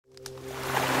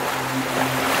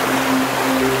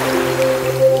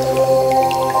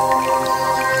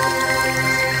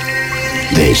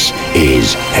This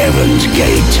is Heaven's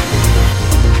Gate.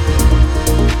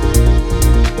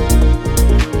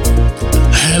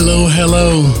 Hello,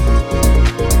 hello.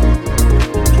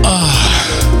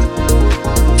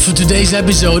 For today's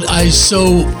episode, I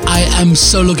am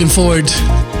so looking forward.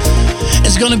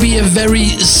 It's gonna be a very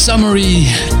summery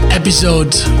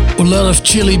episode with a lot of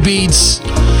chilly beats,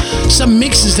 some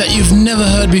mixes that you've never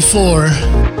heard before.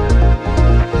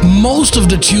 Most of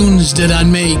the tunes that I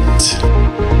made,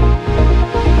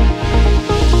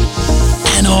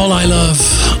 and all I love,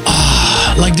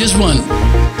 like this one.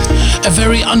 A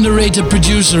very underrated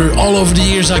producer. All over the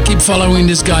years I keep following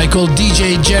this guy called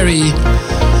DJ Jerry.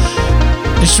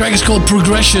 This track is called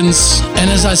Progressions, and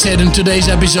as I said in today's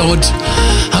episode,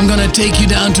 I'm gonna take you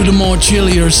down to the more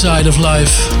chillier side of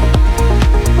life.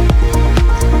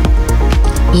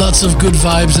 Lots of good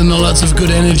vibes and lots of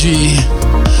good energy.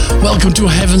 Welcome to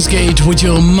Heaven's Gate with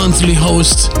your monthly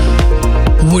host,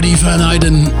 Woody Van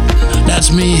Eyden.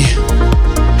 That's me.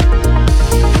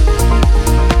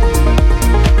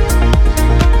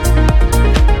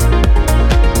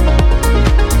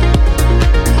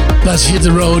 Let's hit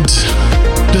the road.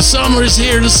 The summer is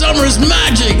here. The summer is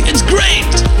magic. It's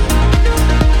great.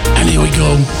 And here we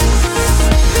go.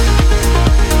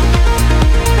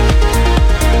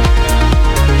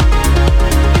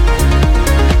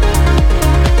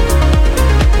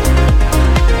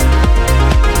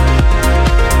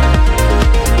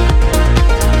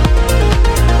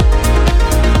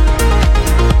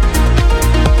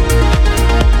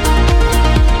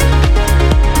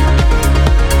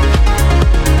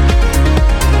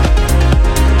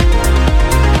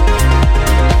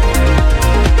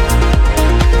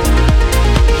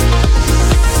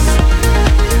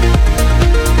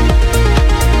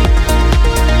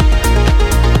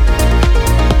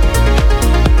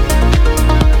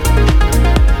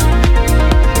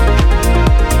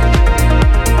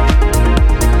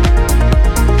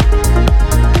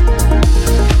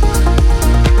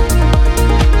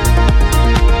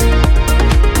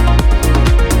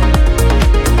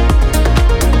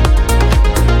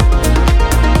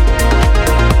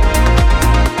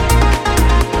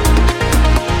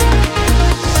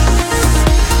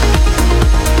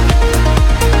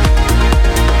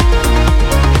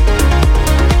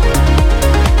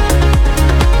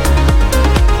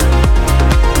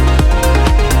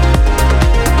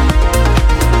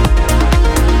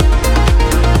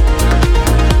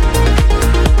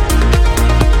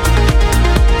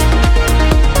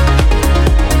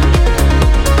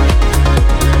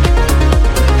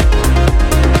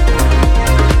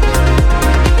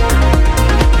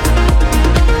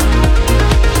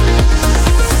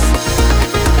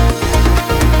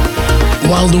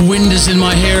 While the wind is in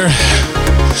my hair,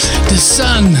 the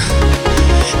sun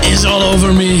is all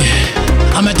over me.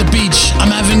 I'm at the beach, I'm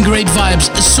having great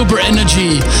vibes, super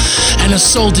energy, and a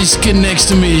salty skin next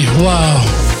to me. Wow.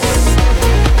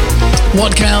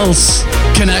 What else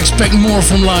can I expect more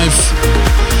from life?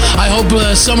 I hope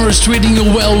summer is treating you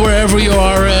well wherever you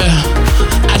are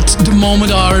at the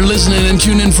moment are listening and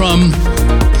tuning from.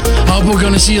 I hope we're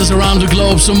gonna see us around the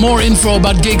globe. So more info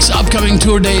about gigs, upcoming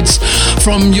tour dates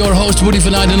from your host Woody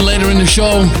Van Eyden later in the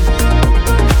show.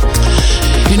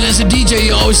 You know, as a DJ,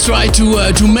 you always try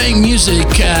to make music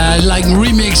like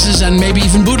remixes and maybe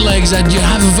even bootlegs that you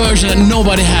have a version that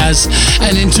nobody has.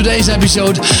 And in today's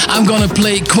episode, I'm gonna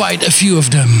play quite a few of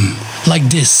them, like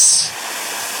this.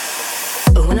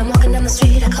 When I'm walking down the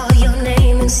street, I call your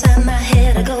name. Inside my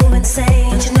head, I go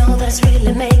insane. Don't you know that it's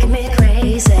really making me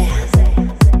crazy?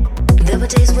 There were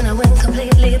days when I went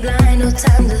completely blind, no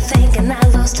time to think and I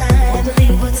lost time. Can't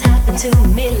believe what's happened to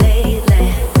me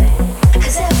lately.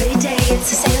 Cause every day it's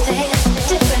the same thing,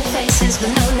 different faces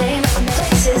with no name,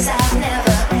 places I've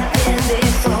never been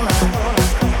before.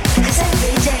 Cause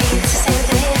every day it's the same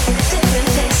thing, different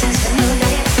faces with no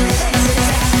name, places I've never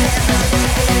been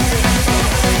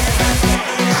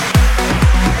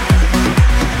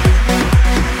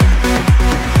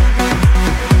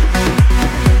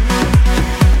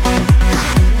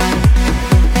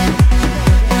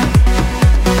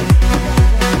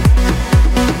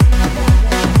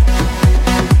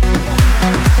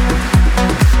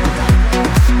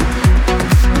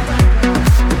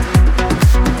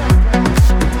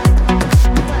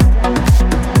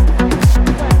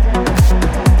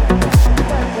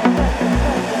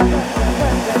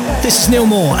This is Neil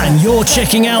Moore, and you're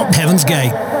checking out Heaven's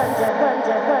Gate.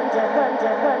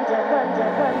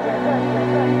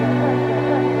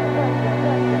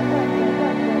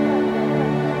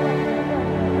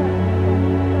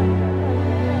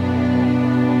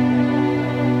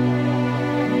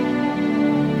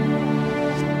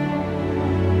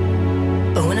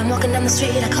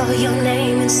 street, I call your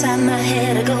name. Inside my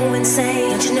head, I go insane.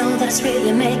 Don't you know that it's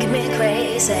really making me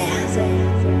crazy?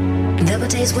 There were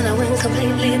days when I went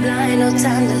completely blind. No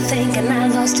time to think and I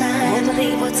lost time. Won't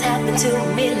believe what's happened to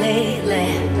me lately.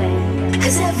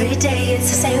 Cause every day it's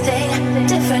the same thing.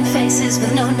 Different faces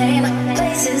with no name.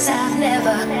 Places I've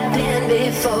never been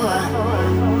before.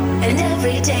 And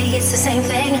every day it's the same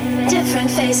thing. Different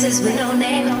faces with no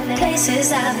name.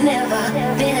 Places I've never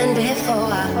been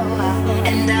before.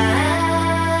 And I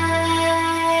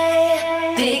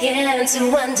began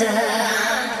to wonder.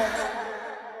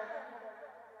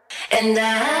 And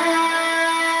I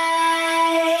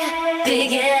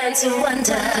began to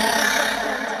wonder.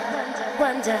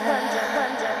 Wonder.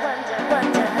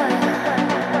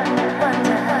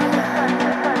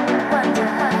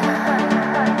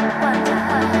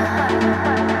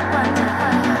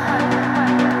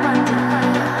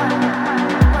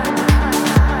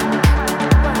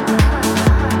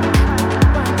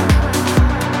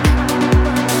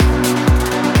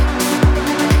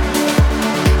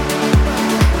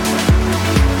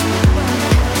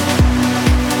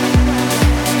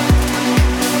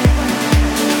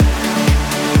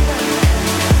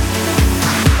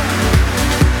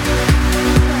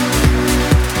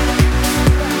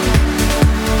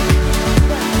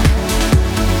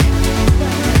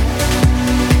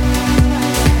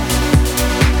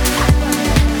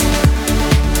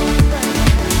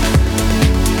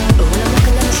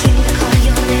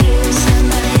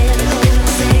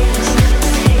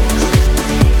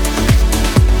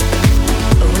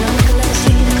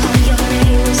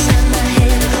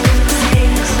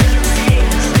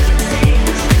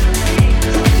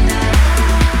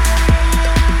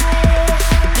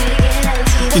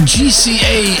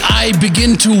 GCA, I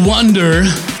Begin to Wonder.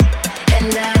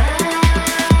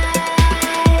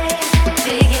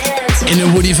 In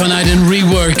a Woody Van Eyden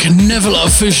rework, never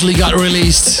officially got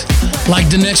released. Like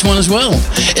the next one as well.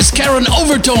 It's Karen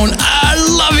Overtone,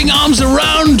 loving arms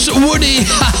around Woody.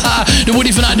 The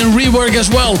Woody Van Eyden rework as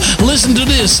well. Listen to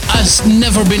this, has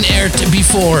never been aired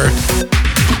before.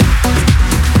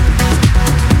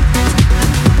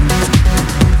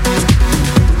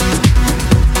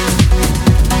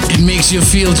 It makes you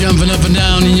feel jumping up and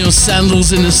down in your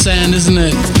sandals in the sand, isn't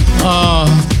it? Oh,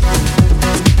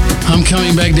 I'm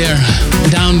coming back there,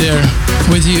 down there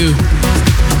with you.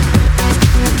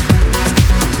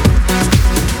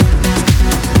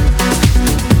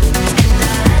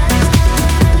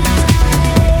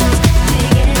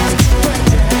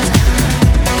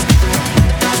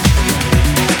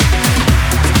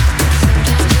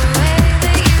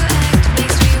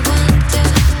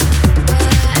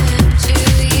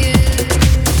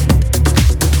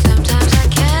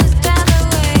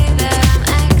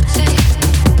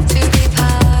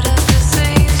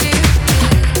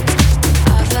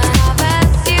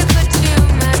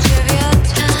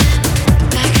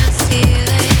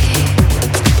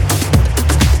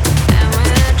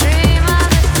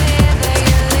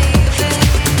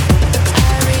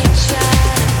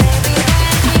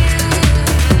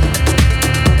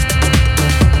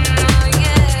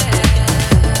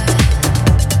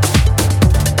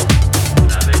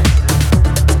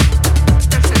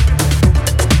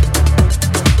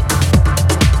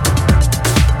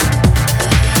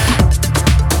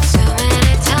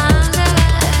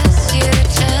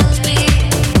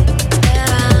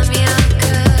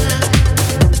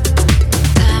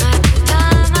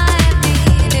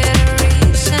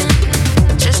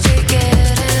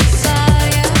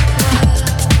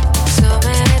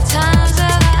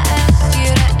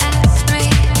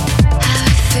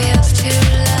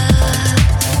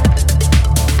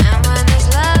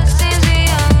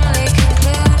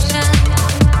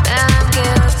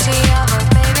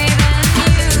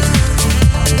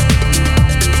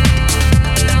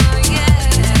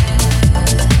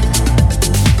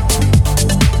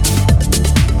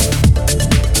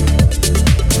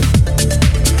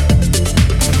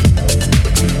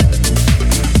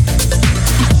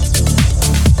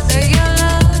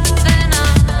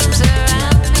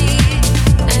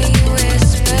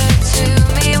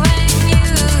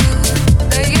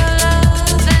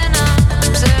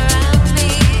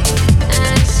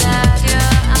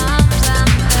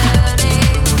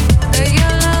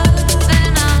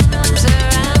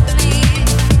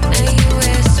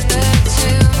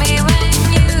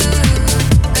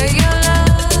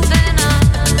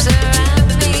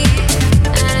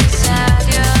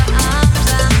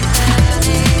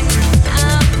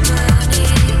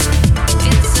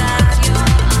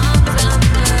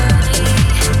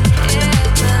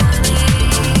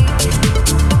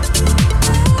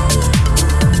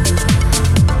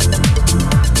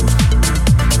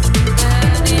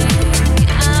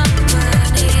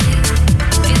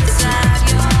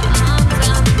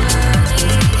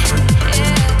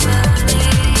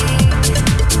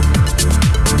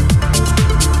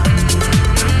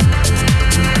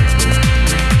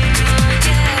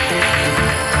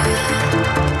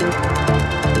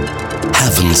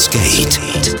 Gate.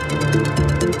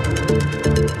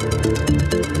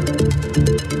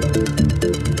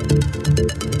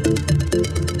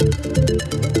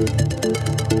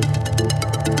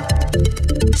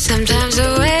 Sometimes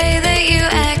the way that you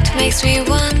act makes me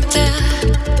wonder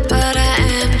what I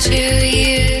am to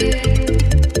you.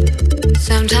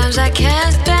 Sometimes I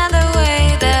can't stand the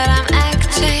way that I'm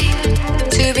acting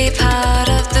to be part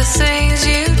of the things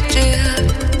you do.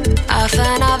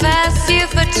 Often I've asked you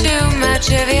for too much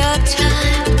of your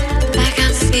time, I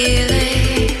can't feel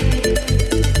it.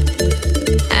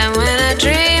 And when I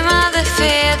dream of the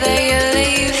fear that you're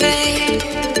leaving,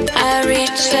 I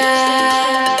reach out.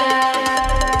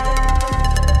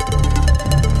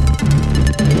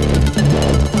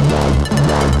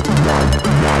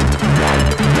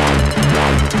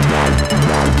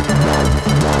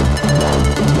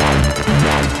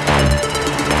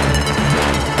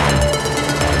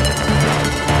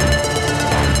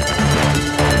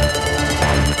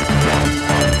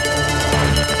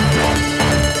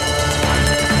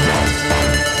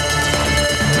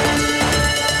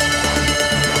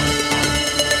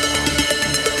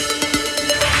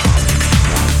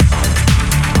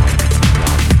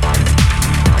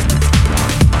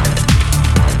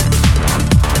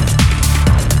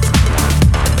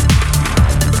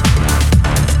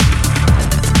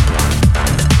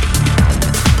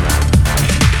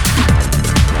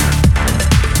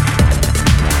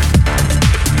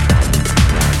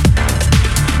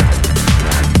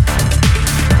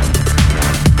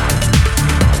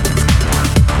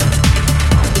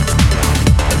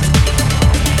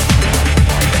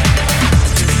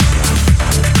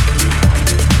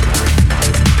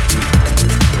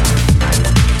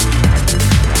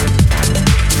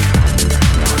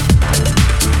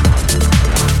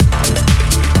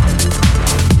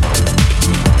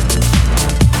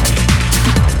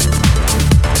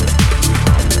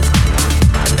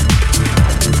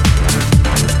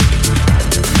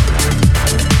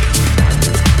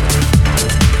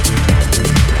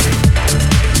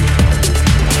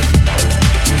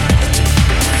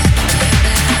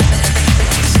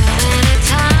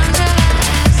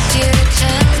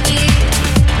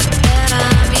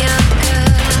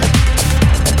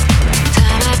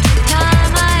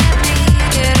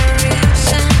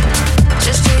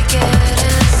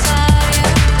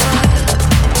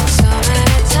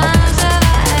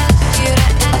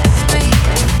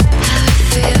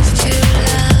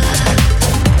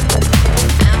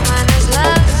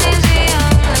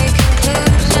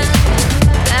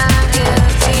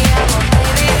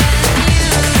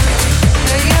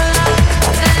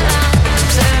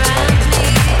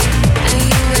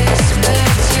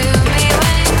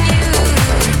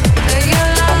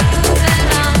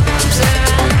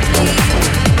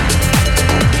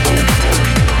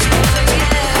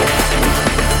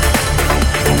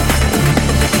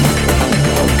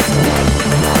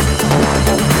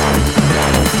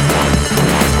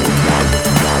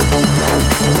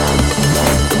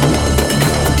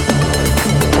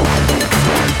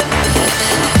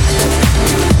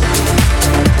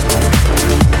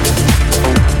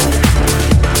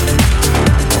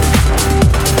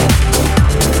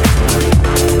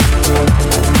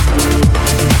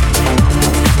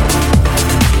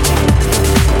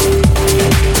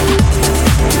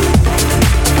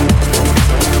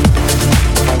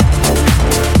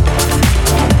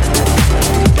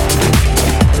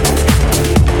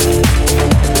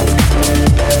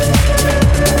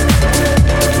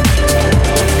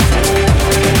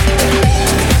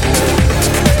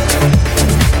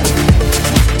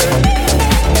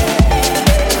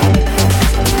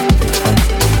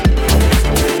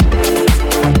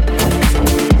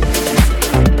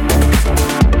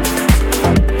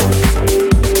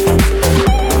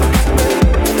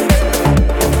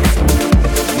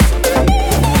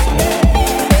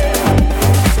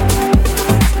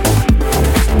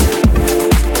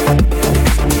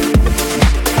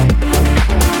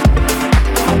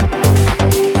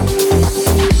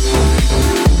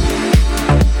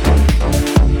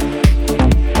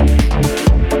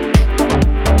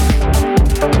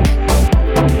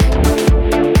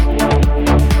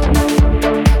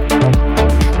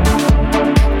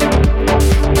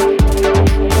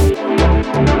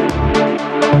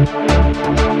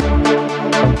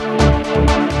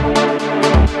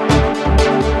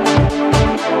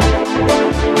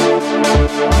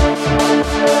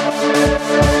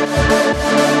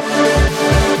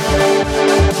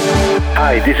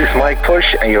 This is Mike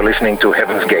Push, and you're listening to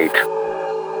Heaven's Gate.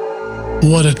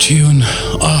 What a tune.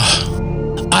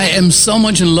 I am so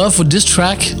much in love with this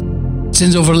track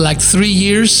since over like 3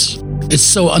 years. It's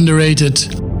so underrated.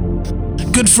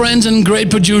 good friends and great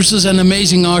producers and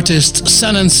amazing artists,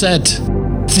 Sun and Set.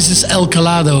 This is El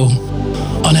Calado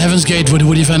on Heaven's Gate with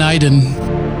Woody Van Eyden.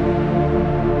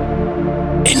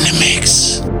 In the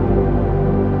mix.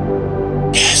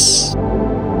 Yes.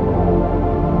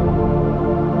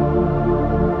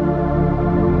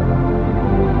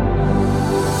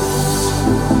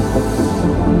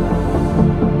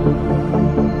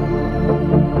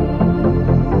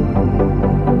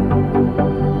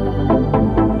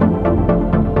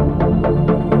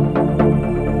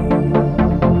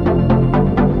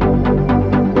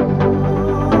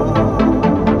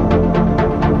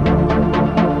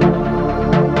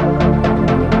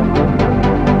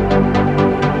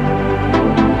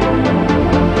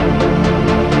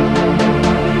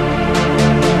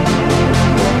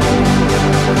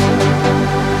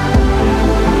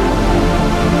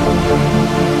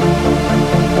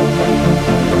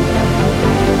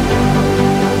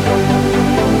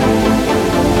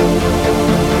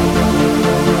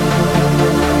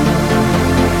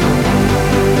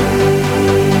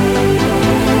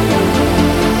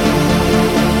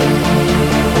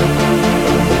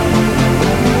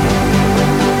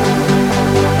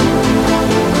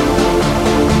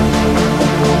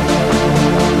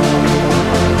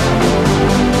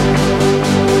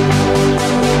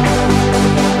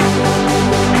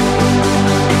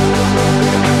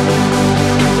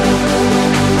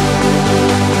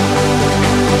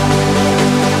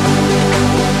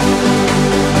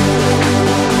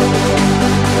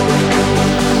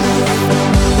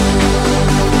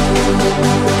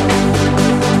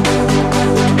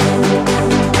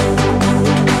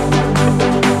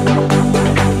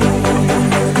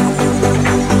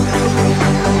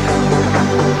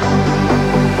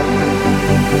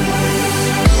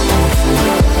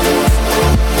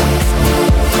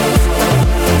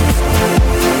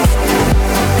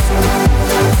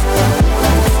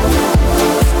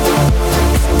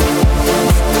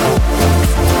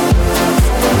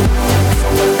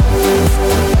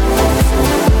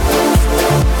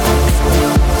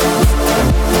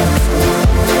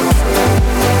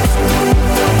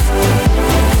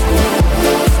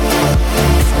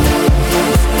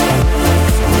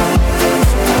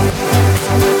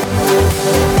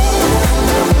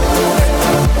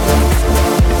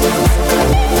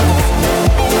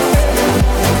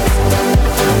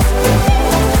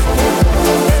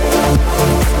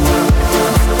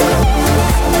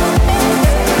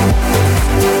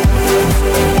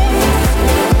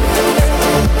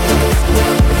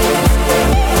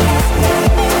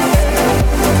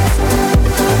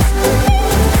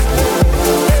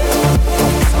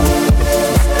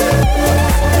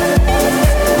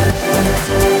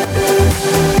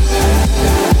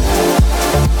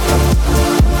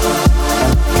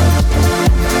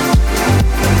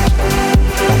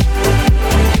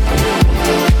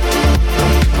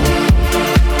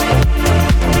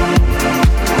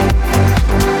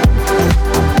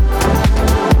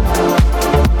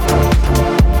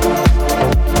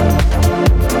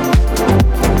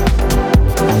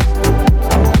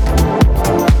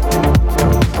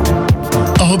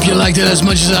 Liked it as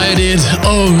much as I did.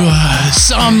 Oh,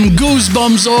 some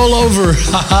goosebumps all over.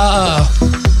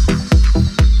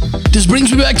 This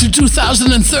brings me back to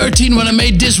 2013 when I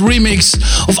made this remix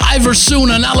of Ivor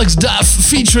Soon and Alex Duff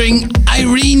featuring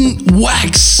Irene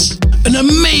Wax. An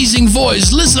amazing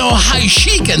voice. Listen how high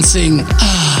she can sing.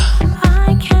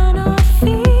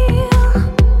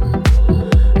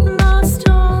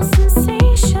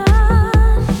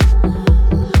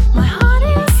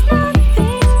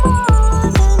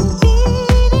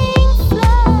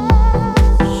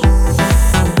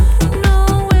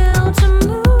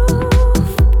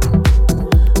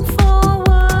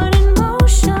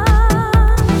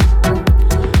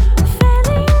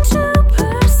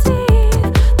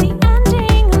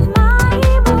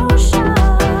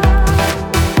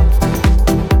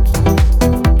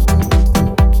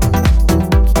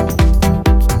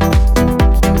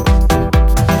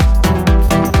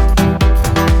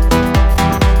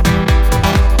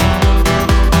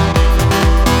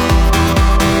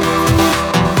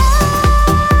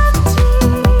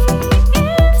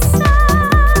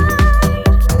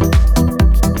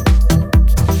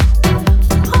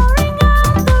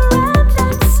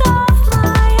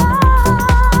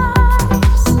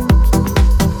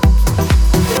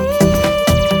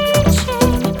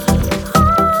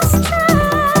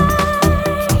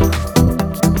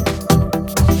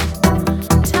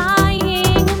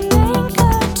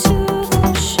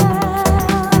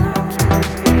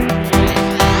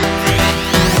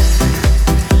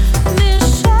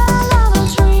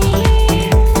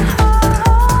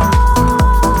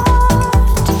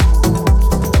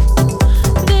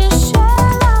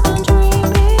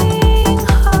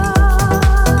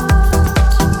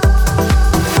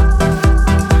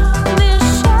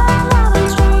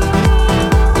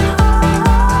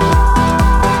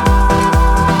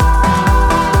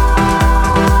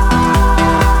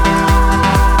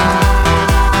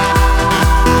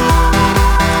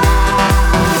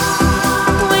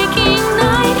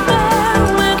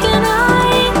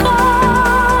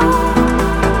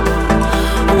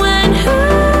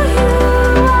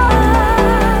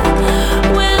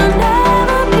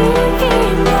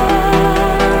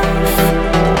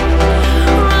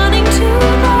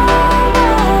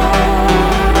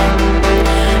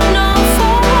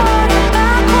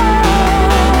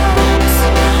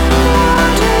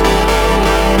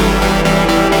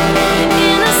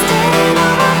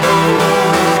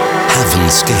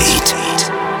 Heaven's Gate.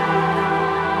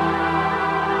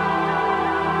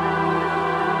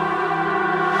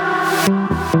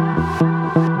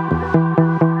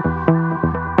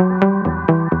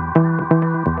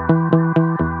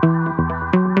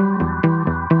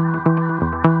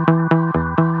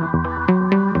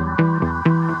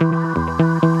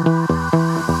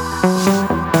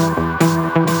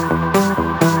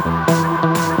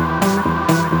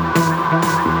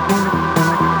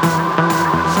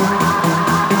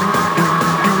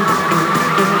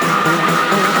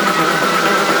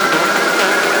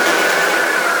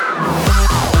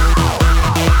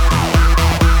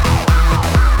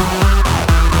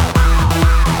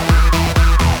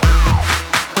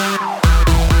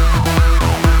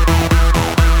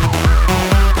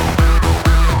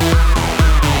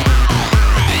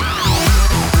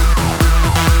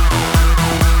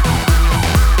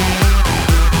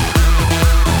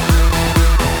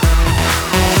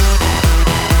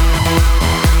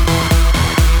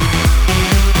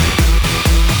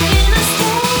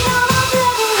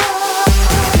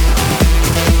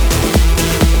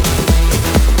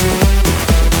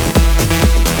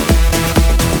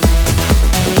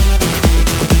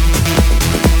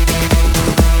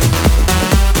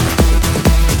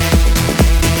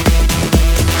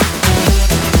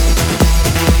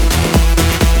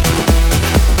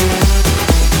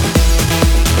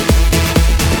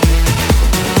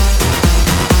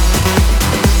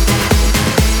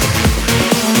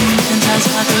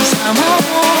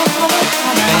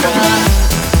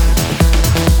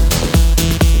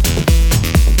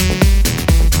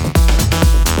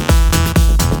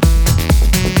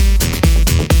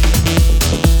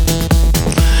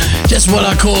 What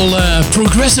I call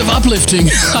progressive uplifting.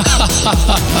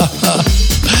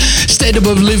 State of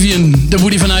Oblivion, the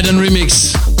Woody Van Eyden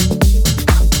remix.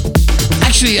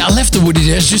 Actually, I left the Woody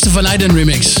there, it's just a Van Eyden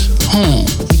remix.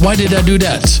 Why did I do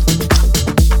that?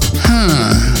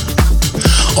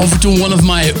 Over to one of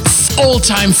my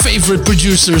all-time favorite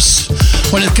producers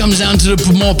when it comes down to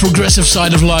the more progressive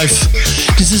side of life.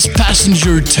 This is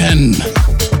Passenger 10.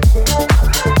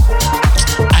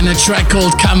 And a track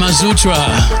called Kama Sutra.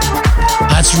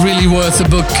 That's really worth a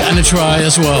book and a try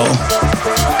as well.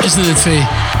 Isn't it, Fee?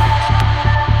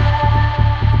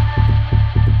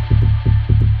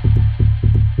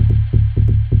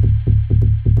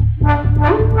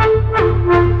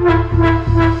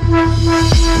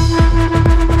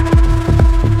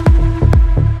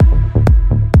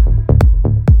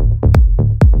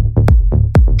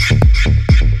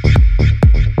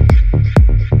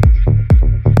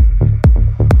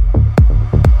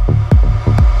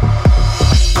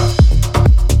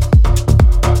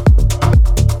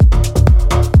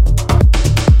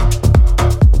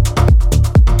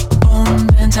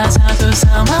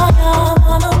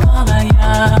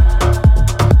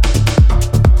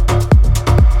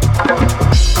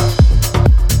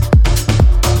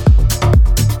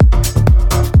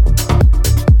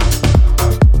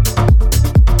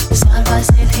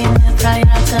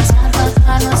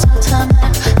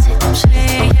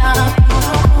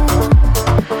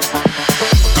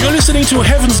 To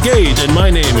Heaven's Gate, and my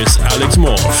name is Alex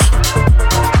Morph.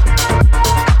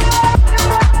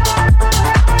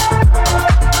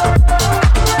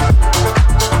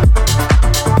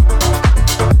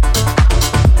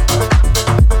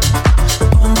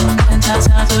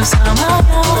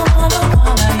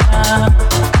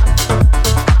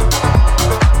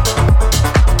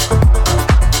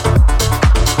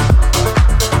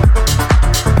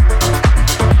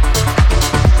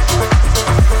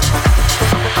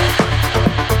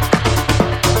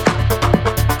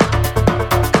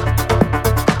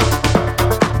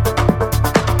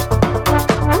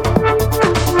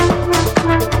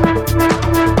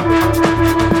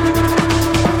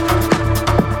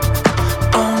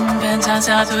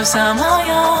 Satu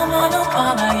samaya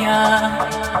manupalaya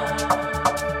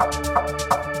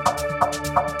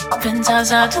Vinta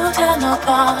satu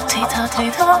tenopa Tita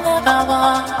tita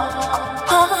nebaba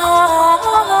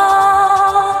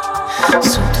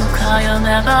Sutukaya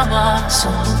nebaba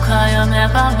Sutukaya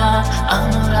nebaba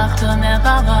Anurakta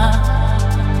nebaba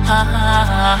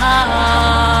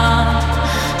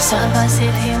Sarva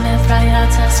siddhi me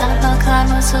prayata Sarva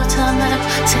karma sutta me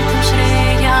Siddham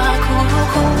shreya kuru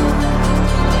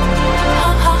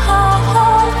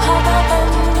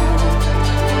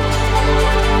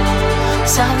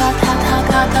Sarva tata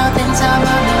gata din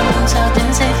sama lunta din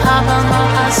se bhava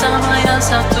maha samaya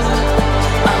satu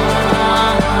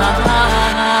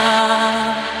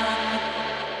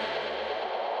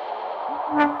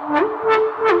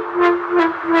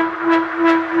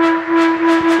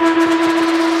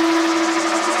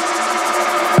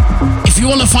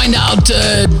want to find out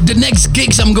the next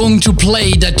gigs I'm going to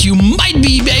play, that you might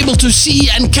be able to see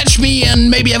and catch me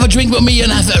and maybe have a drink with me and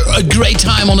have a great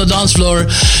time on the dance floor,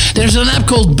 there's an app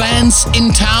called Bands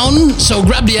in Town. So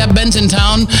grab the app Bands in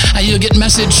Town and you'll get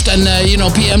messaged and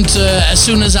PM'd as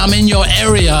soon as I'm in your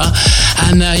area,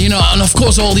 and and of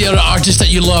course all the other artists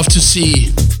that you love to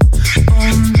see.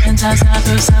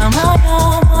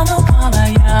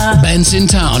 Bands in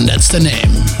Town, that's the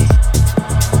name.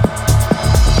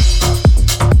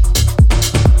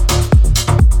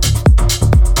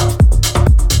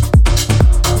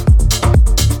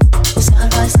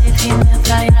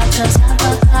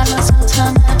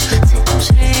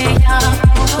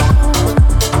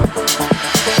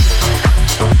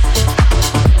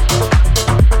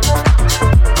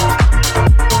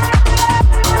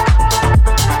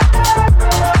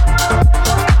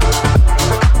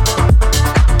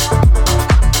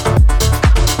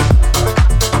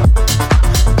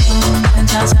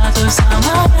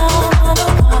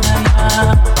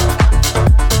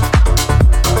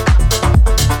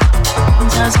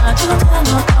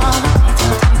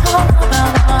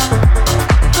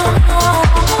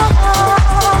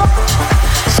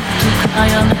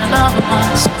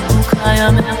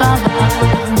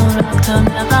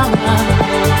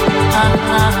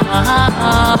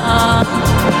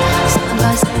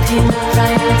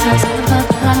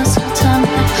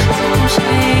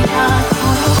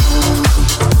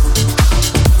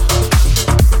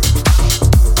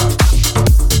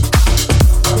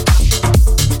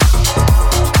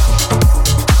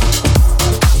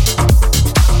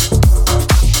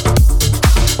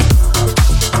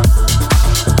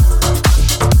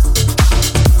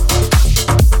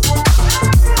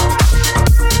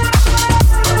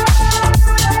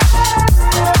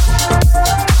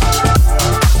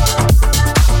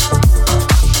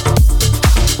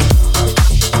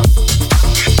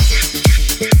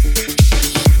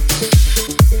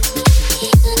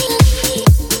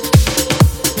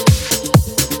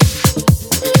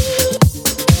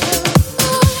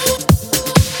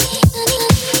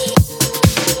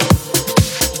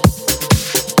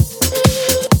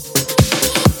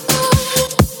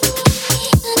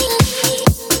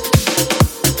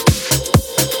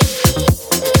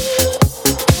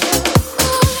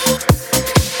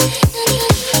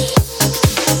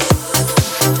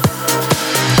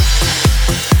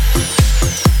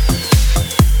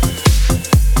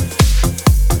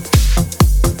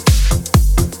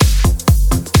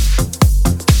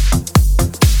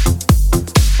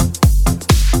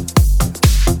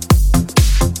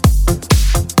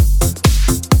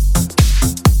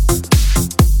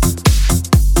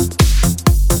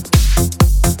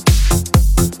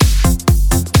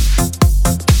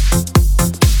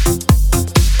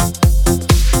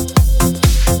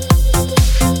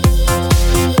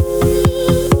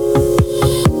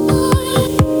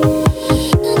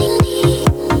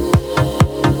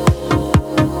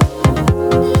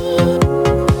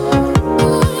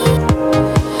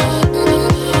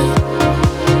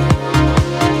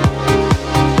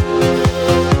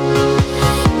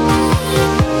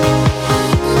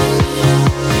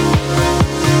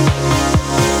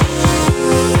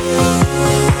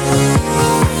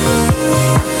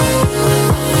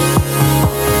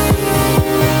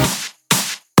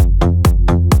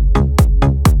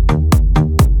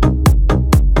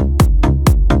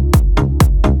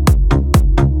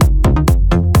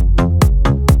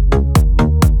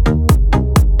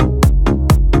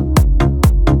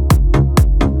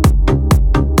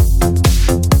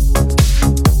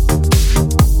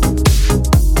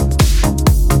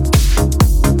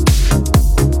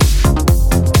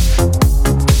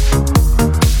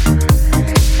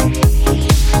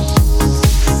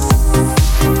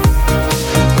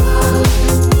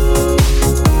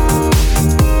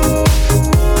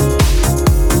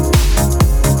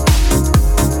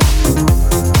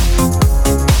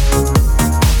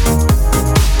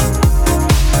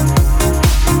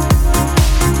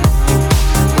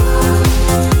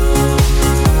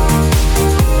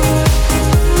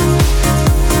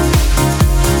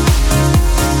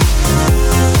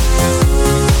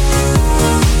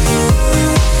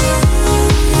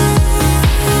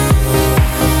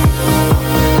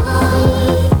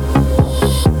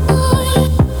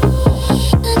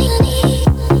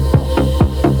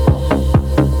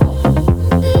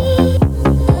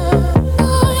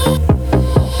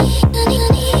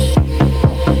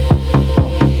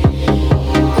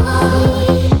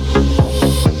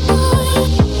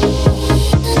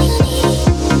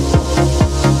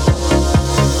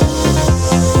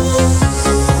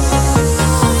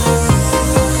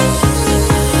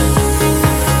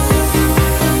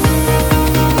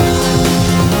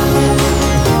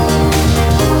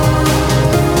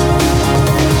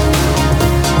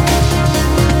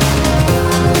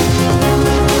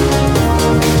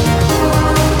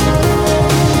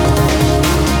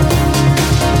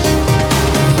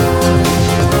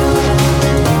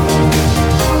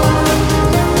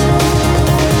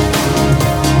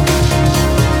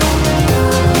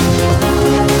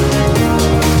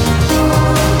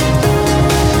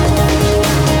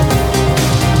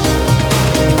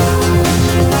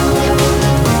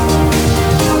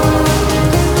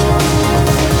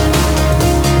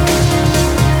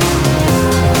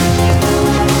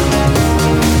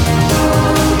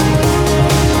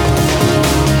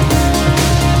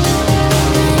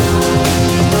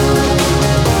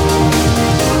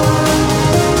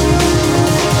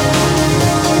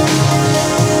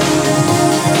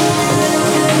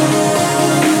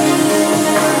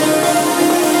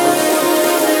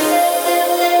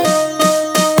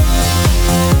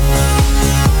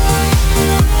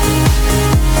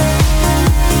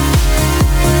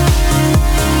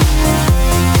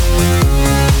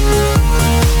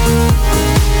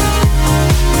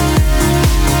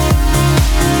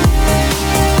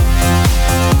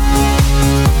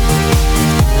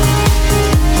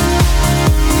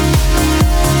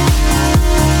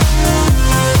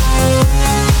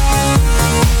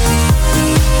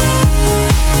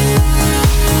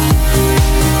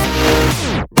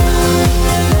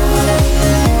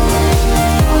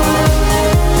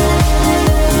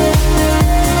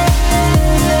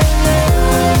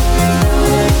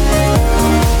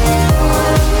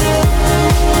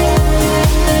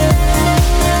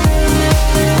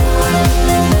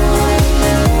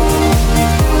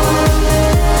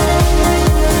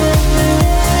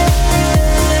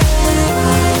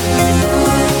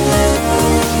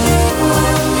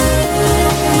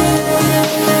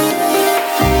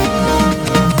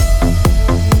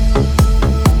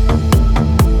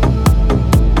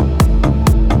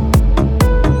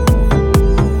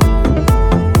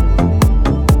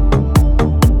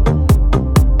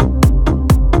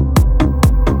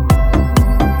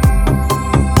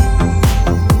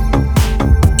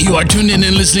 are tuned in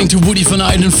and listening to Woody van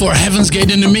Eyden for Heaven's Gate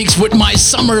in the Mix with my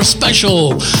summer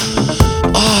special.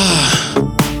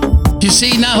 You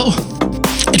see now,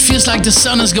 it feels like the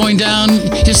sun is going down.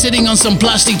 You're sitting on some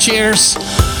plastic chairs,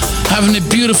 having a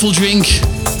beautiful drink,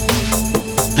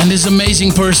 and this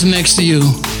amazing person next to you.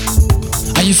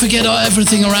 And you forget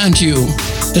everything around you.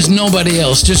 There's nobody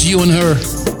else, just you and her.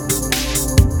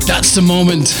 That's the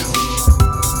moment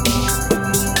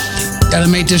that I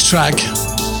made this track.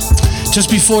 Just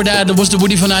before that, there was the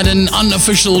Woody van Eyden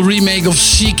unofficial remake of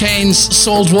Chicane's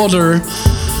Salt Water.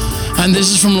 And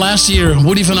this is from last year,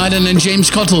 Woody van Eyden and James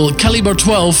Cottle, Caliber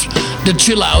 12, the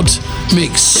Chill Out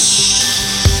Mix.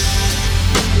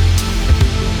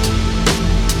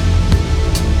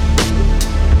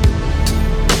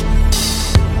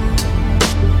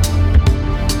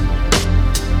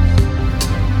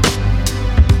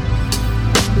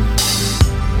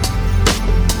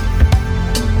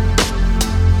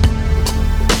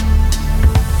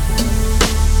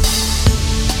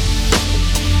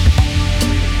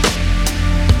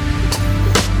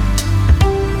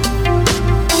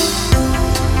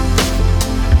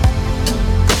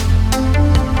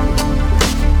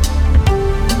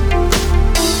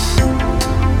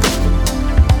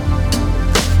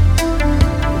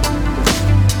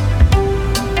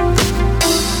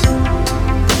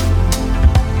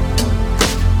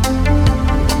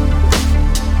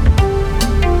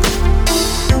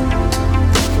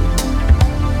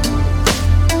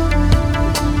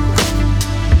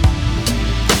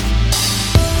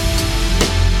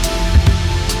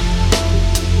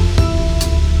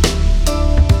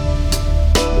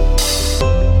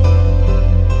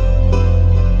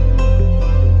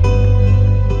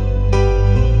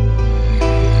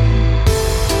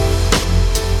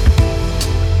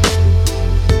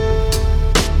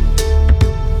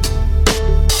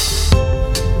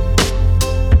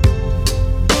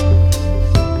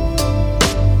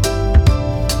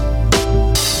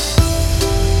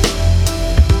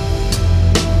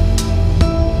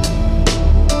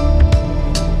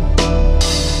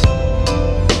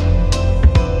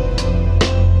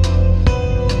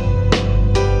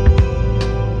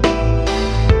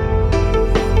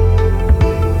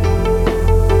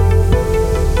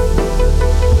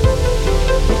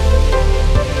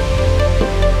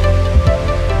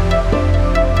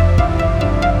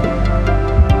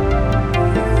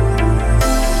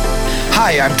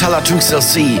 I'm Tala Tuxel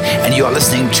C, and you are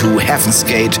listening to Heaven's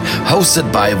Gate,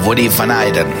 hosted by Woody van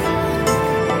Eyden.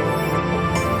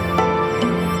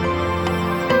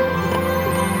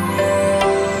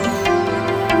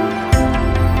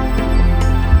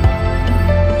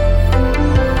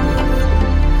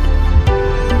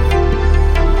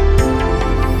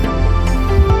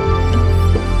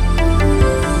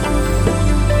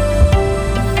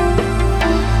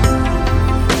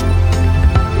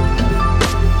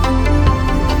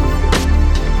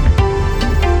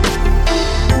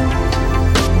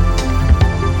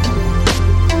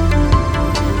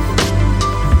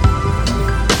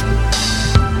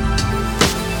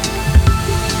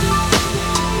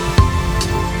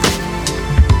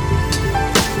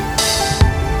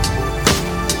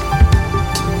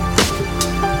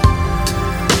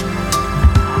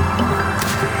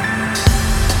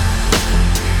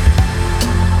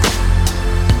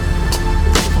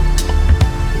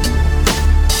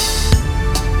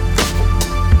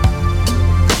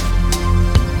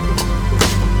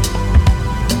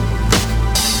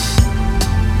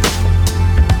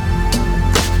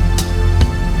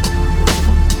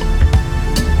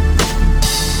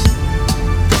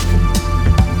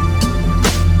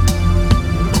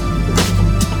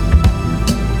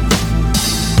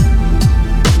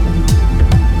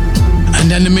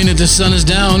 And the minute the sun is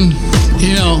down,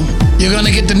 you know, you're gonna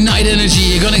get the night energy,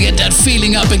 you're gonna get that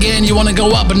feeling up again, you wanna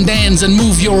go up and dance and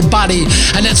move your body.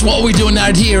 And that's what we're doing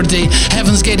out here at the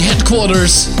Heaven's Gate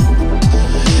headquarters.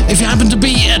 If you happen to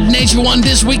be at Nature One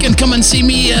this weekend, come and see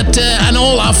me and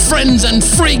all our friends and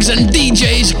freaks and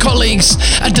DJs, colleagues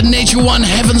at the Nature One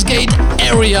Heaven's Gate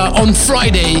area on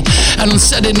Friday. And on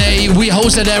Saturday, we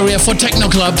host that area for Techno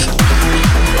Club.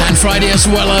 And Friday as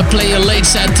well, I play a late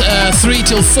set, 3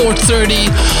 till 4:30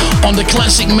 on the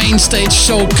classic main stage.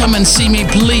 So come and see me,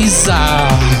 please.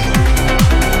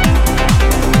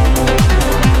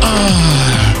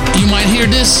 You might hear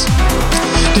this.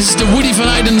 This is the Woody van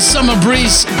Eyden Summer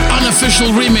Breeze unofficial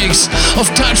remix of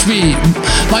Touch Me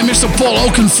by Mr. Paul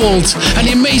Oakenfold and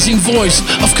the amazing voice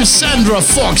of Cassandra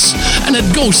Fox. And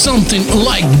it goes something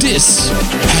like this.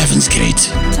 Heaven's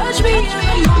Gate. Touch me.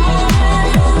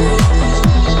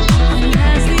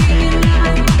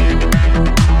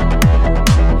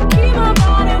 Keep my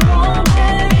body warm,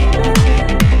 baby.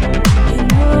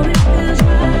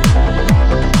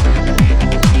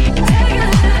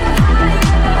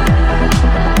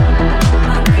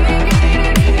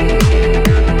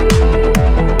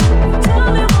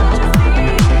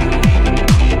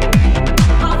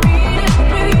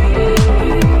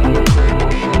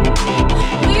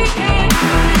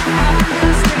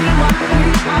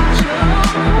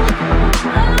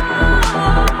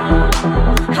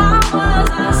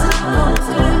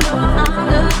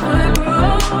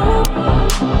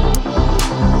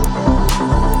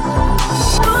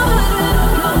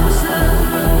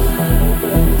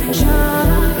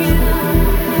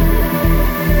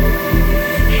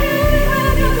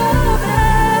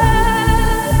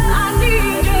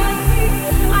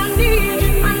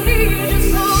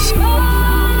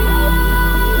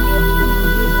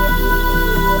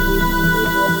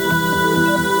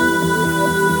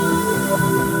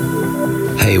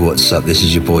 Hey, what's up? This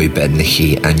is your boy Ben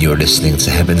Nicky, and you're listening to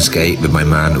Heaven's Gate with my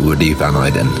man Woody Van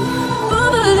Eyden. Move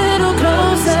a little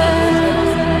closer.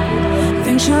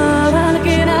 Think you're trying to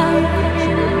get out.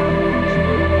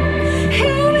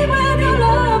 Hear me when you're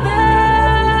loving.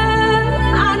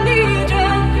 I need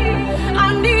you.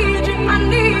 I need you. I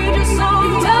need you so.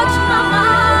 You touch my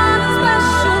mind in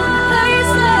special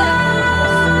places.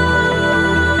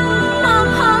 My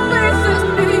heart races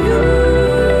for you.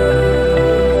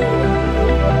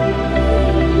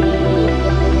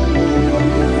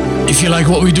 If you like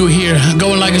what we do here,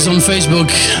 go and like us on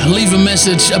Facebook, leave a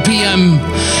message, a PM,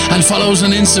 and follow us on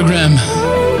Instagram.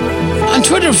 And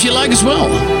Twitter if you like as well.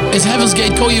 It's Heaven's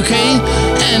Gate Co UK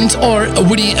and or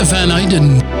Woody Van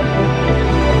Eyden.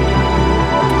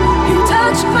 You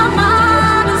touch my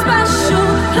mind in special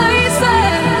places.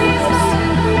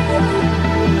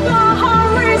 My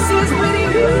heart races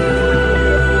with you.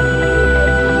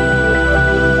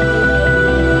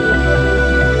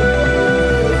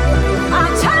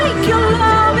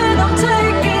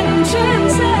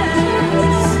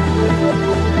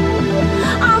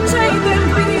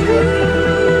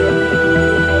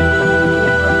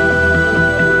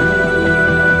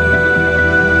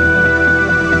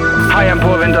 Hi, I'm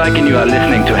Paul Van Dyk and you are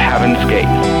listening to Heaven's Gate.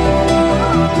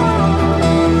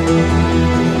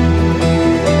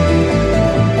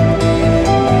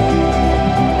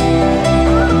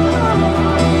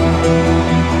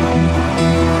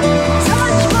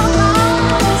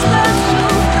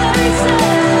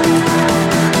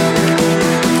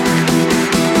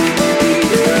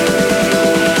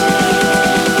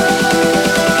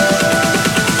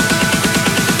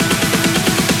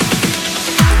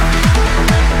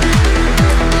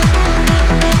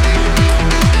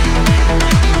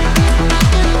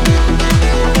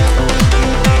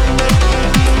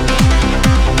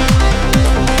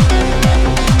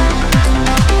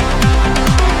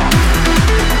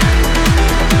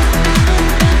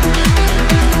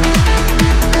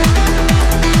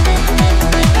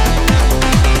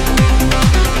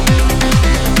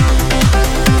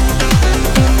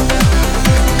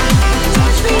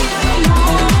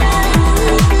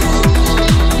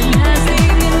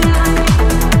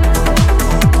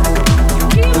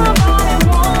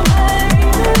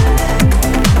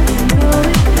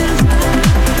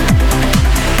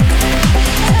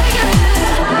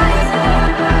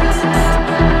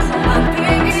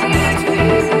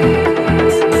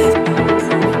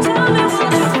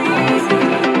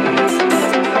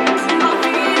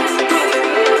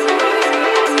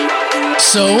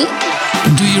 So,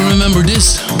 do you remember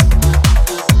this?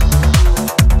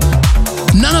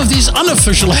 None of these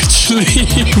unofficial actually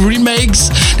remakes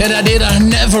that I did have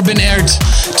never been aired.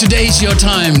 Today's your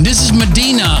time. This is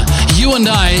Medina, You and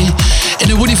I,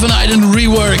 in a Woody Van Eyden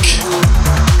rework.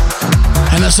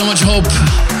 And I so much hope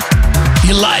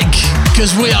you like,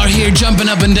 because we are here jumping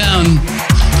up and down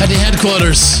at the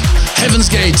headquarters, Heaven's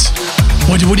Gate,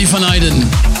 with Woody Van Eyden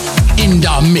in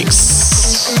the mix.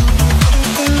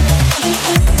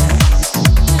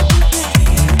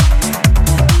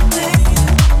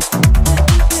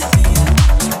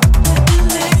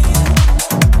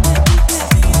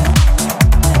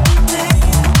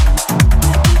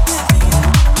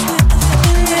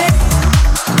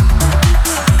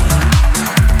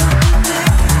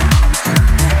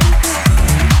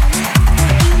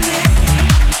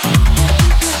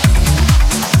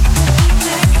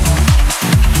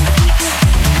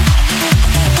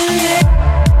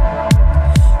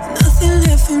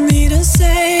 More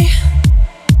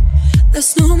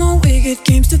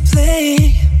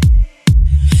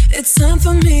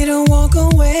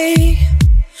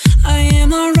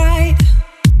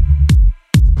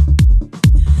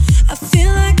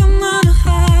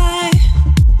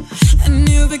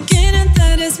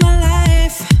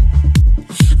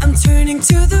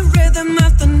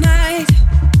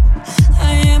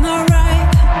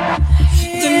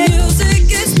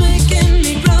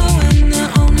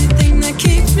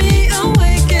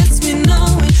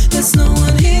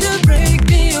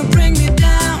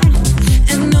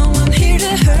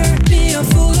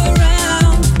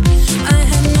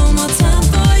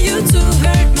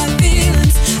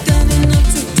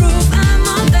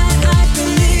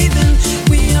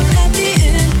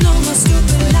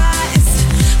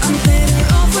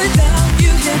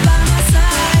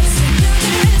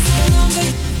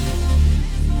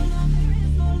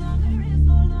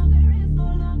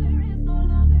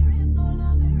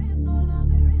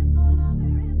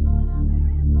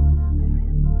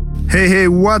Hey,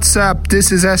 what's up?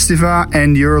 This is Estiva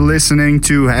and you're listening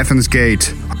to Heaven's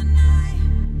Gate.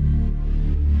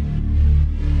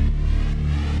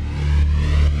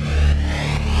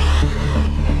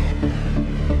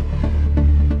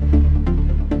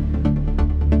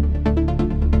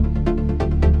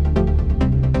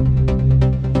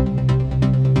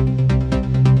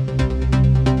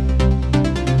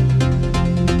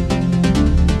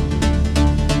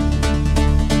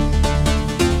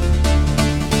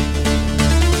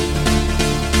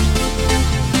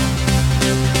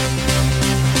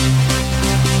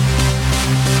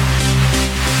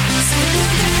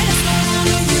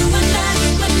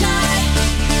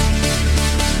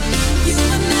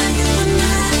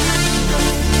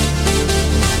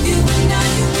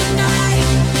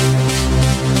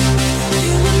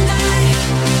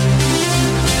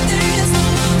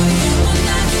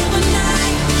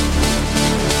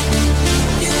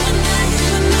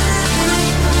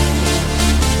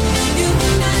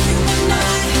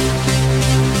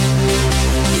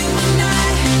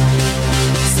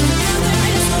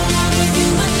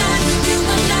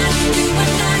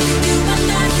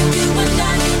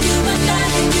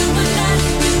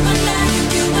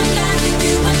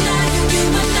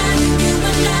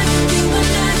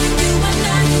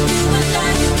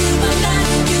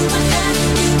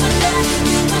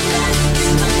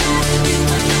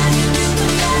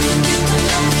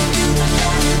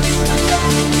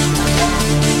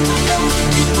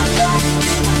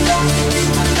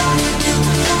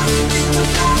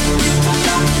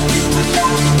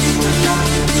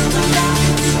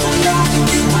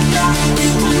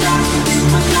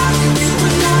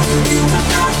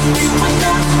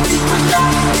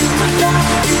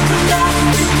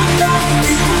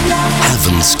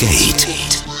 Heaven's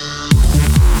Gate.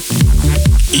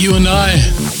 You and I,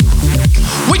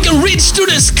 we can reach to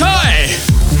the sky.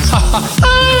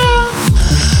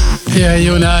 Yeah,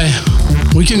 you and I,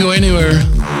 we can go anywhere.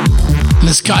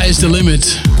 The sky is the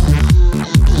limit.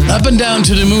 Up and down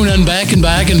to the moon and back and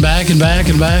back and back and back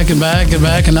and back and back and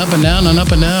back and up and down and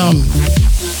up and down.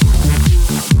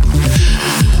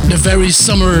 The very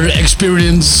summer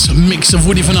experience mix of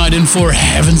Woody Van Eyden for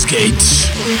Heaven's Gate.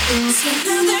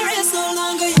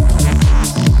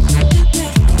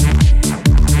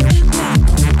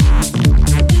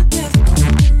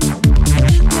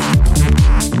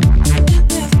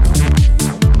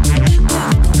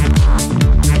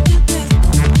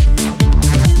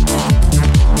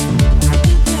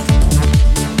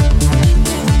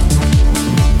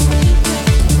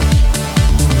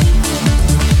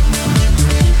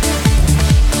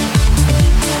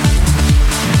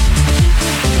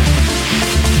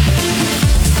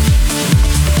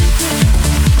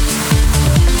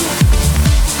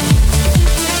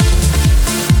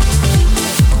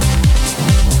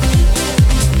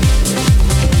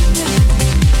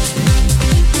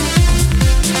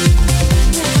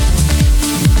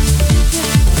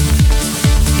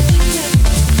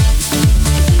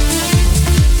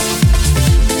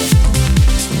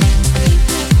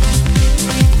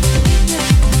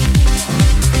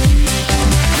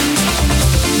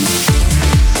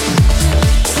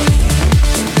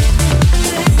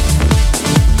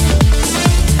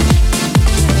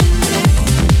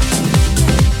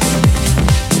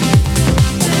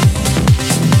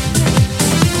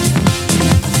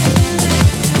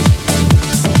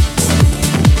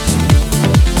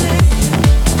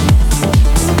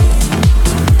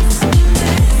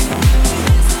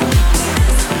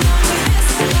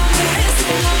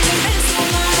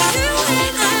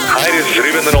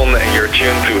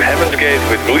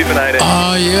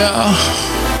 Oh,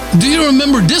 yeah. Do you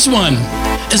remember this one?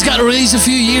 It's got released a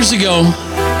few years ago,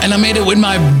 and I made it with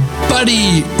my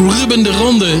buddy Ruben de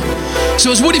Ronde.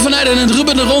 So it's Woody Van Eyden and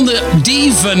Ruben de Ronde,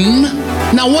 Dieven.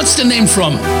 Now, what's the name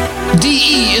from?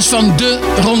 DE is van de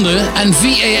Ronde, and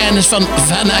VAN is van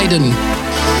Van Eyden.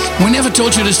 We never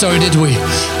told you the story, did we?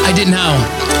 I did now.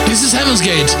 This is Heaven's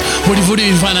Gate,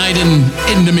 Woody Van Eyden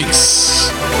in the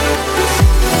mix.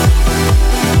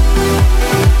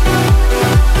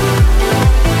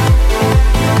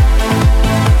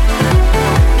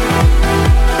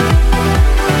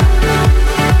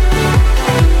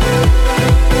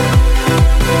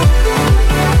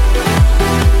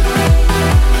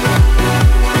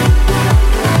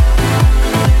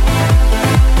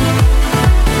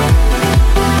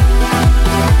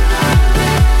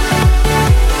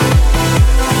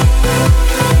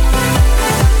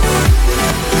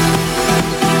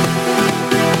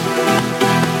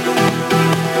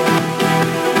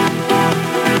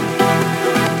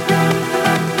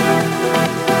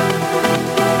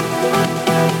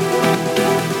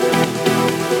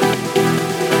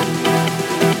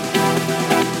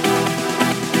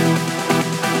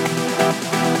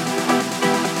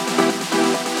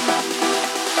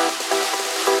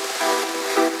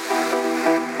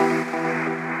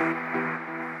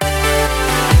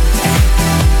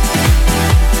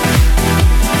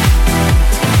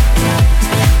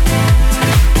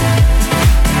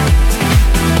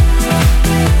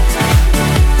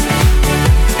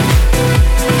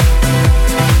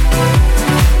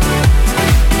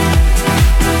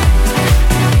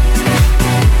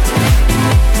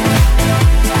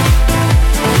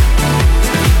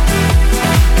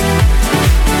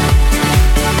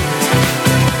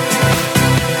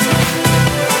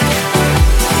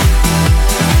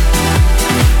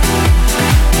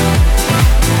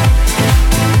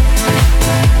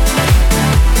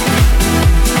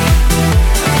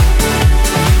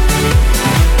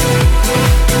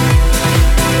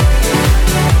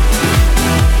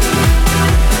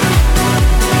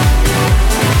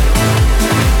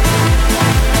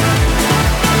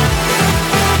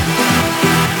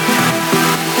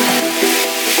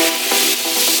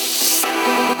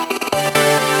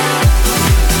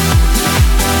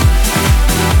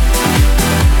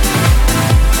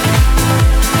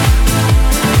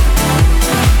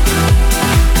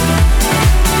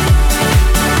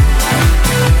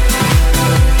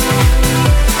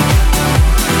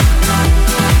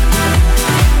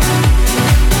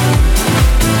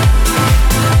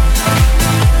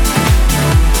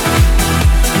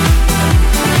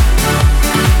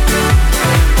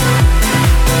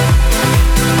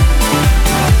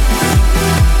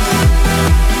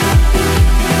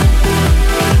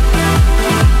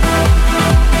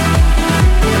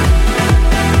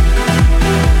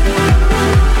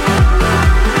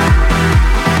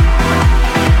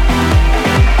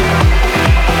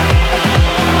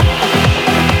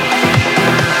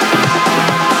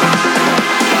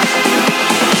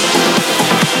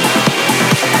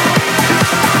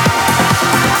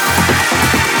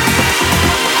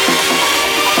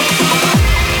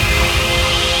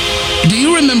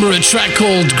 remember a track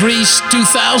called Grease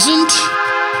 2000?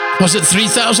 Was it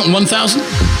 3000? 1000?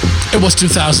 It was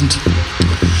 2000.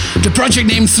 The project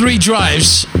name Three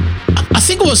Drives. I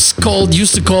think it was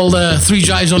used to call 3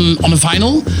 drives on a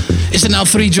vinyl. Is it now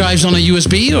 3 drives on a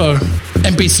USB or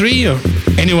MP3 or?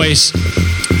 Anyways,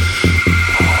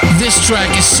 this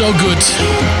track is so good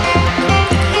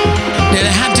that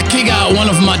I had to kick out one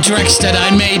of my tracks that I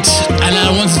made and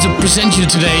I wanted to present you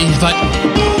today, but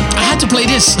I had to play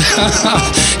this.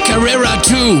 Carrera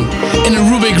 2 in a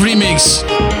Rubik remix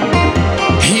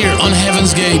here on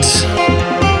Heaven's Gate.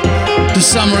 The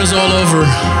summer is all over.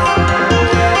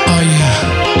 Oh yeah.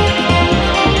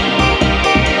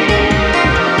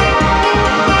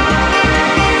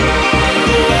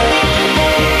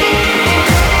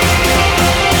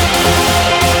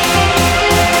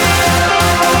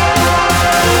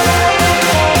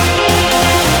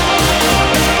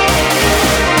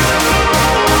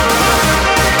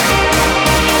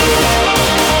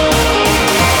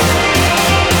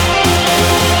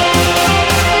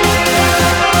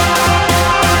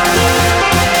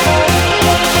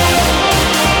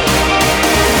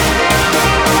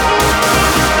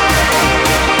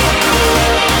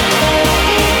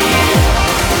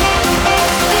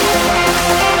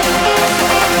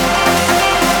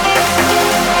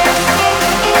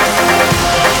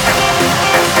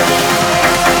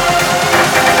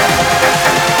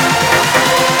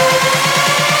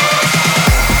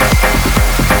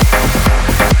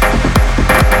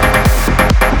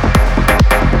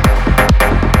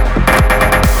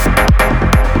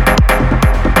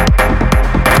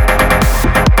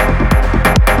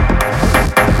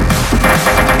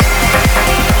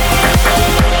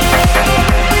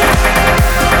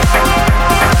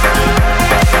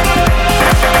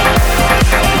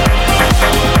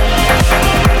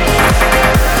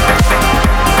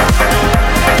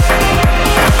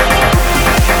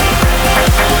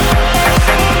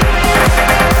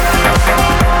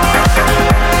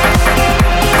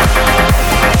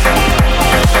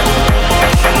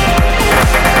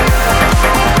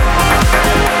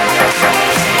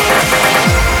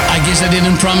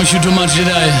 Promise you too much, did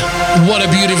I? What a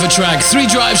beautiful track. 3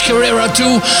 Drives, Carrera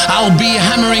 2. I'll be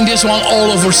hammering this one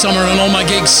all over summer on all my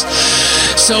gigs.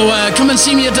 So come and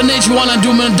see me at the Nature One. I'm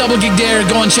doing a double gig there.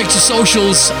 Go and check the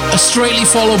socials. Straightly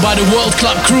followed by the World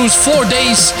Club Cruise. 4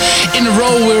 days in a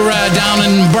row. We're down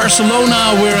in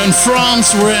Barcelona. We're in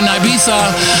France. We're in Ibiza.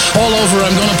 All over.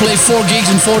 I'm going to play 4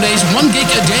 gigs in 4 days. 1 gig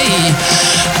a day.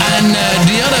 And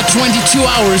the other 22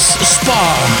 hours spa.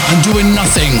 I'm doing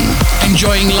nothing.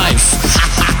 Enjoying life.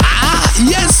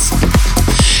 Yes!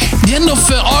 The end of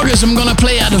August, I'm gonna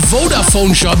play at a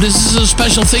Vodafone shop. This is a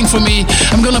special thing for me.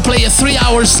 I'm gonna play a 3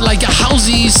 hours, like a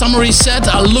housey, summery set.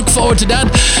 I look forward to that.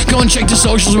 Go and check the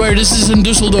socials where this is in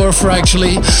Dusseldorf,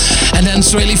 actually. And then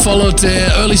straightly followed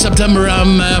early September,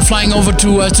 I'm flying over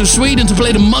to Sweden to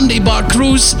play the Monday Bar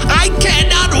Cruise. I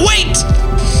cannot wait!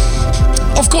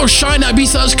 Of course, Shine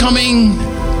Ibiza is coming.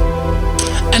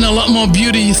 And a lot more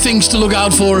beauty things to look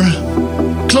out for.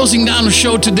 Closing down the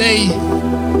show today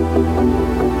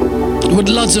with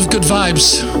lots of good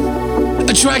vibes.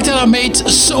 A track that I made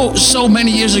so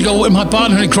many years ago with my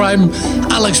partner in crime,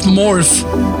 Alex Morph.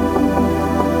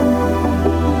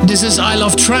 This is I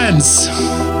Love Trance.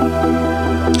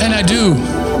 And I do.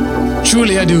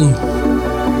 Truly I do.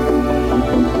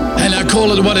 And I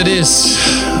call it what it is.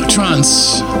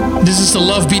 Trance. This is the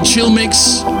Love Beat Chill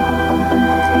Mix.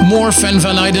 Morph and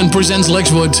Van Eyden presents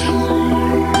Lexwood.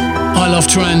 I love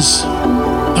trance.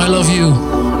 I love you.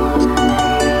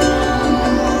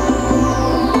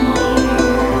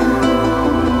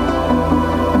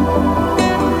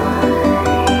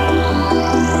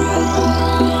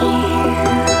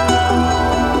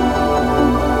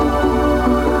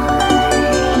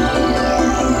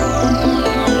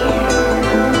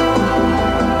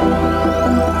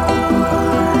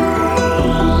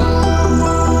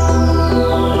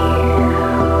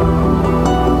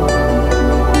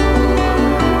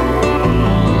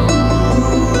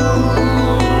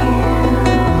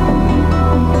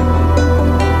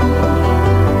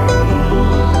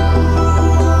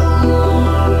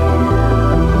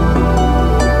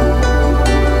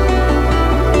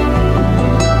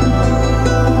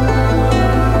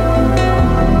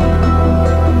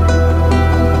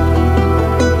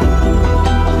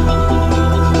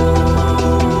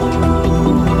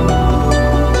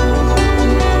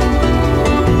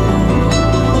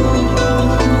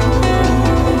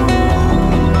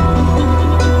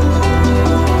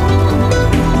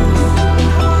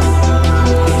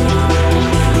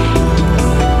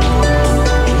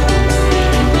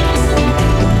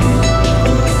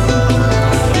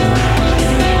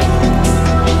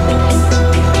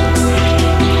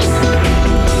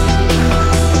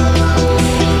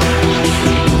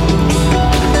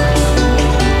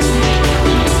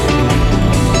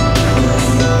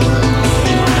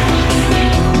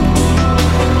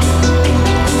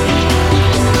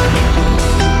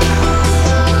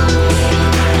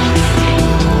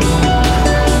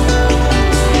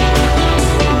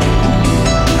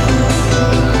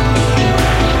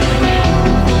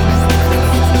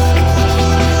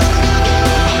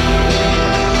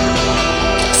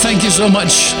 you so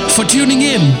much for tuning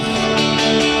in.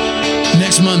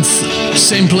 Next month,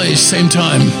 same place, same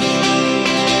time.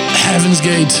 Heaven's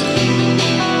Gate.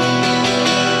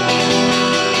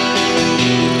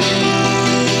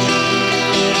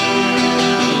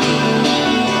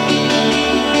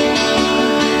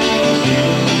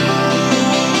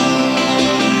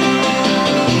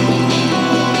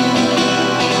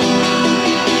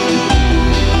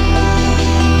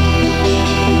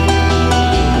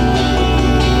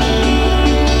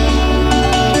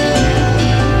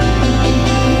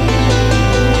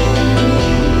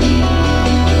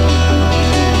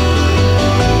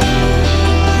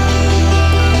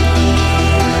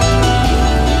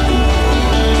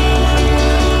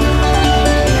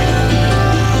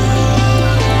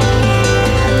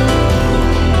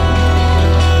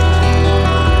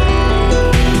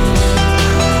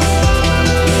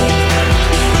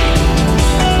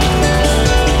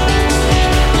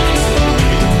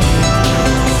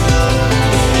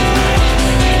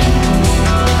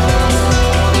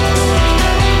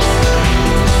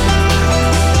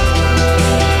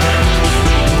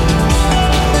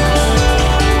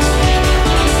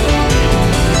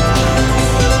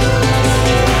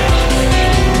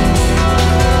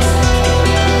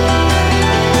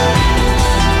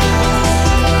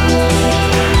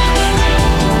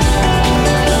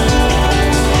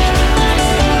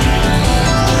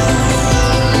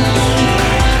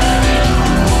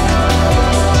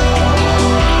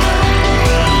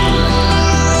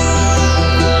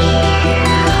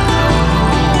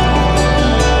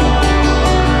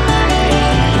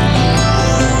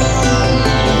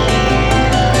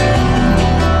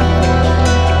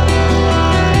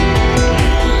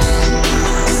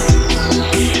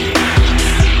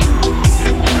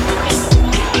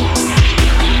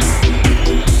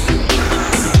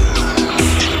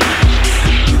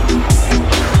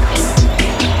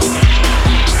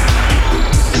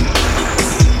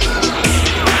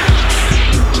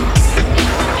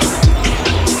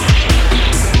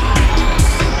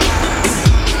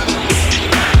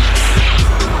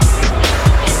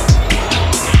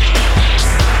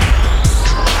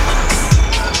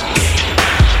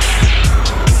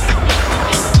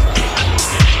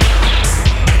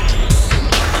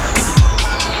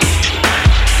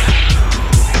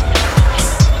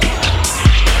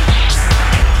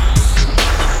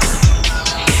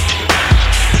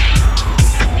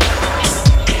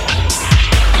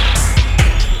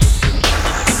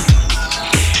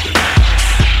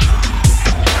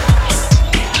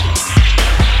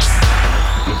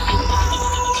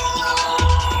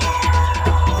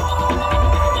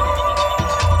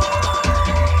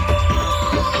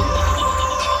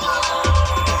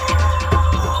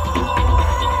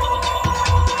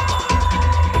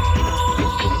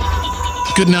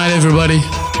 Good night, everybody.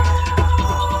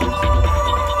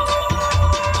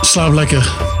 Slaap lekker.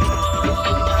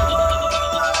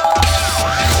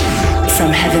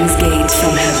 From Heaven's Gate,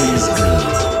 from Heaven's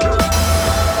Gate.